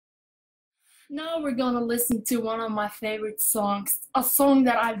Now we're gonna listen to one of my favorite songs, a song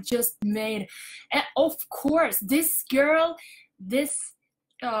that I've just made. And of course, this girl, this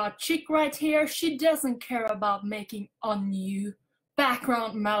chick right here, she doesn't care about making a new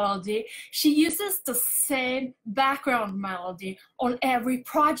background melody. She uses the same background melody on every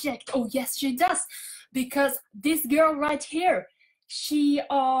project. Oh yes, she does. Because this girl right here, she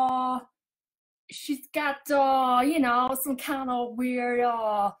she's got some kind of weird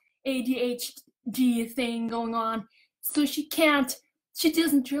ADHD thing going on, so she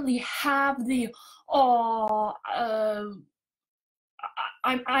doesn't really have the I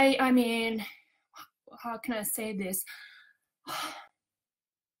mean, how can I say this?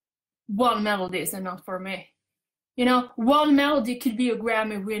 One melody is enough for me. One melody could be a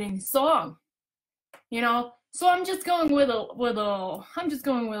Grammy-winning song. So I'm just going with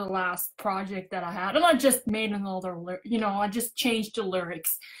the last project that I had, and I just made another. I just changed the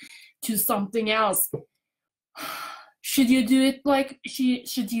lyrics to something else. Should you do it like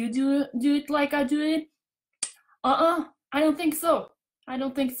should you do it like I do it? I don't think so.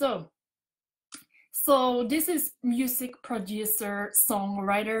 So this is music producer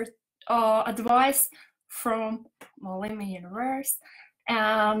songwriter advice from Molly Universe,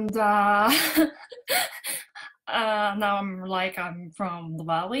 and now I'm from the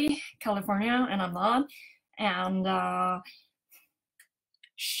Valley, California, and I'm not. And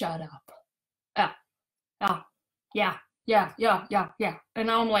shut up. Yeah. And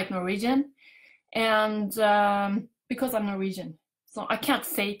now I'm like Norwegian, and because I'm Norwegian, so I can't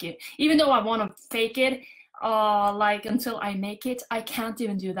fake it. Even though I want to fake it, until I make it, I can't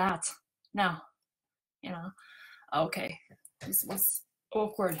even do that. No, Okay, this was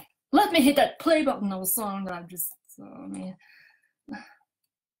awkward. Let me hit that play button of a song that I've just,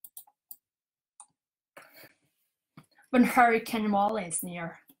 when Hurricane Molly is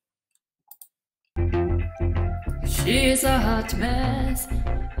near. She's a hot mess,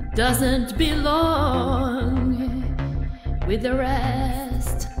 doesn't belong with the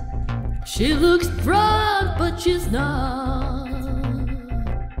rest. She looks drunk, but she's not.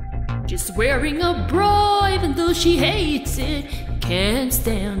 She's wearing a bra even though she hates it, can't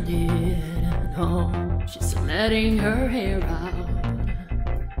stand it. No, she's letting her hair out.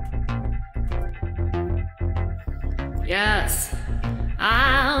 Yes,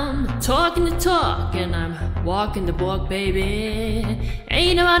 I'm talking the talk and I'm walking the walk, baby.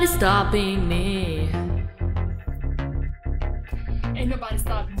 Ain't nobody stopping me. Ain't nobody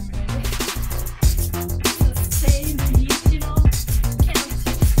stopping me, baby. The same beat,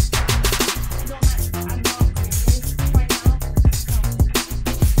 I'm not crazy right now.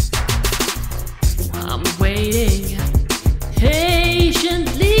 I'm waiting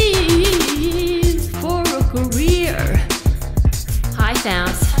patiently for a career. High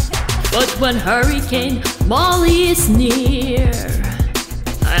sounds. But when Hurricane Molly is near,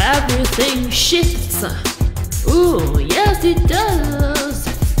 everything shifts. Ooh, yes it does.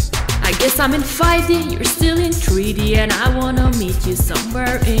 I guess I'm in 5D, you're still in 3D, and I wanna meet you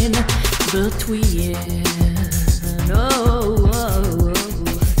somewhere in between. Oh.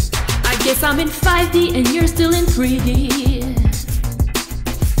 I guess I'm in 5D and you're still in 3D,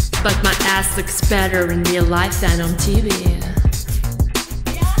 but my ass looks better in real life than on TV.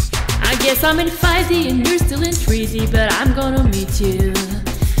 I guess I'm in 5D and you're still in 3D, but I'm gonna meet you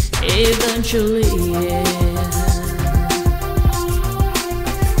eventually.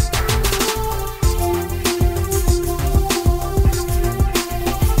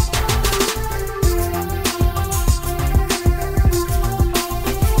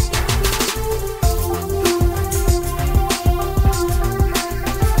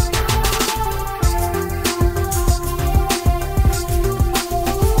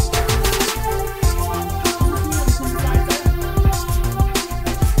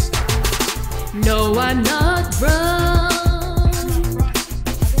 No, I'm not drunk.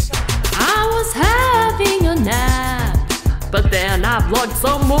 I was having a nap, but then I vlogged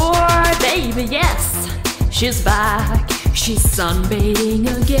some more, baby, yes. She's back, she's sunbathing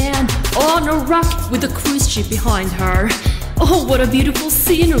again on a rock with a cruise ship behind her. Oh, what a beautiful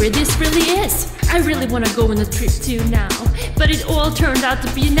scenery this really is. I really want to go on a trip too now, but it all turned out to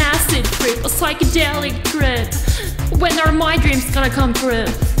be an acid trip, a psychedelic trip. When are my dreams gonna come true?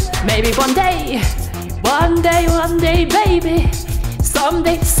 Maybe one day, baby.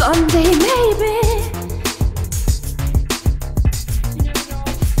 Someday, maybe. You never know.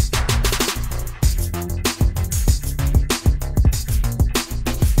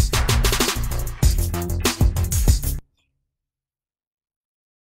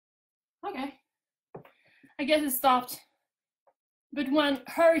 Okay. I guess it stopped. But when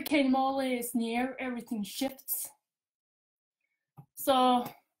Hurricane Molly is near, everything shifts. So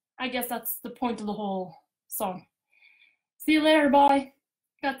I guess that's the point of the whole song. See you later, bye.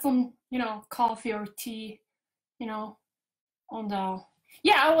 Got some, you know, coffee or tea, you know, on the.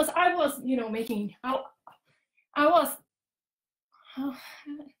 Yeah, I was, you know, making. I was.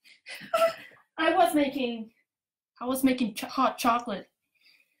 I was making hot chocolate.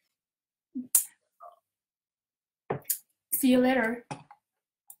 See you later.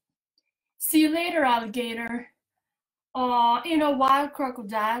 See you later, alligator. In a wild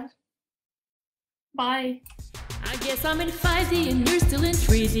crocodile. Bye. I guess I'm in 5D and you're still in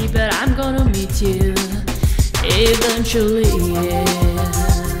 3D, but I'm gonna meet you eventually, yeah.